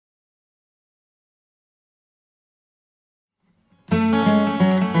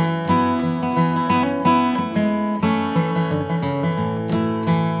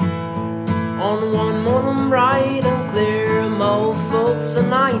the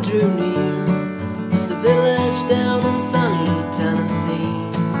night drew near, was the village down in sunny Tennessee.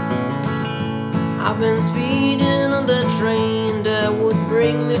 I've been speeding on the train that would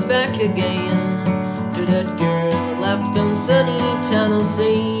bring me back again to that girl left in sunny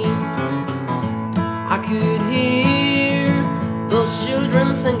Tennessee. I could hear those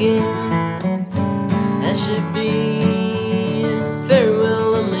children singing as she bid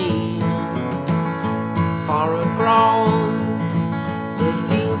farewell to me. Far across the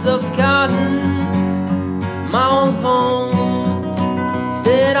fields of cotton, my old home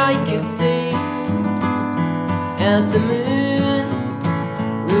instead I could see, as the moon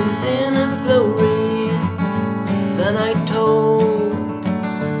rose in its glory. Then I told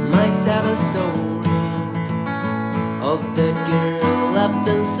my saddest story of that girl left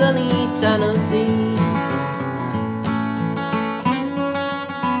in sunny Tennessee.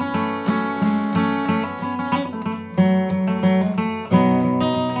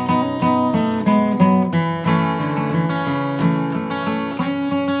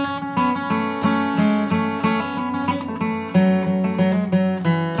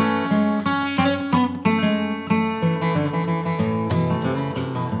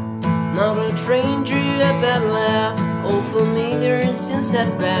 Now the train drew up at last, all familiar since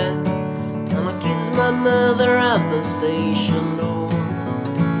that bad, and I kissed my mother at the station door.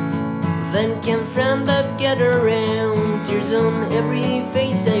 Then came friends that gathered round, tears on every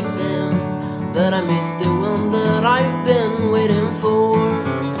face I found, that I missed the one that I've been waiting for.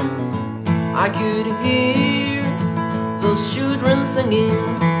 I could hear those children singing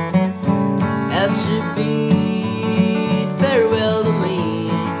as she bid farewell to me.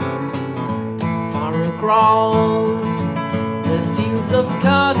 Across the fields of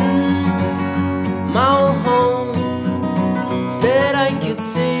cotton, my old home instead I could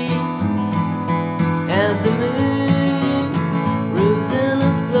see, as the moon rose in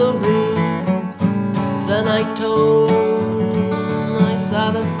its glory. Then I told my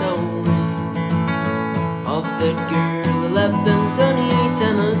saddest story of that girl left in sunny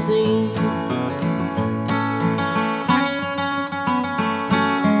Tennessee.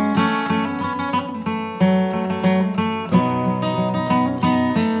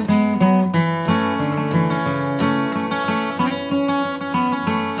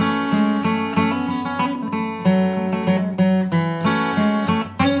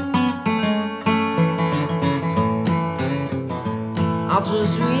 I'll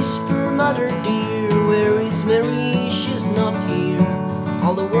just whisper, mother dear, where is Mary? She's not here.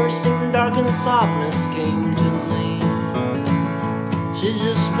 All the worst and dark and sadness came to me. She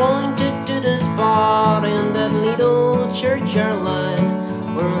just pointed to the spot in that little churchyard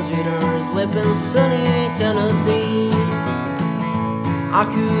line where my sweetheart slept in sunny Tennessee. I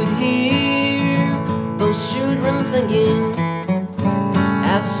could hear those children singing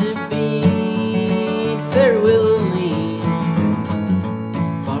as she bid farewell to me.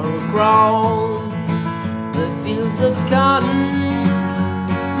 Across the fields of cotton,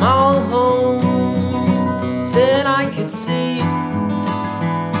 my old home instead I could see,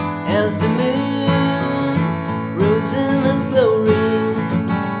 as the moon rose in its glory.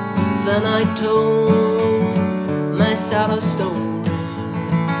 Then I told my saddest story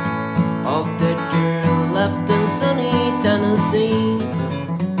of that girl left in sunny Tennessee.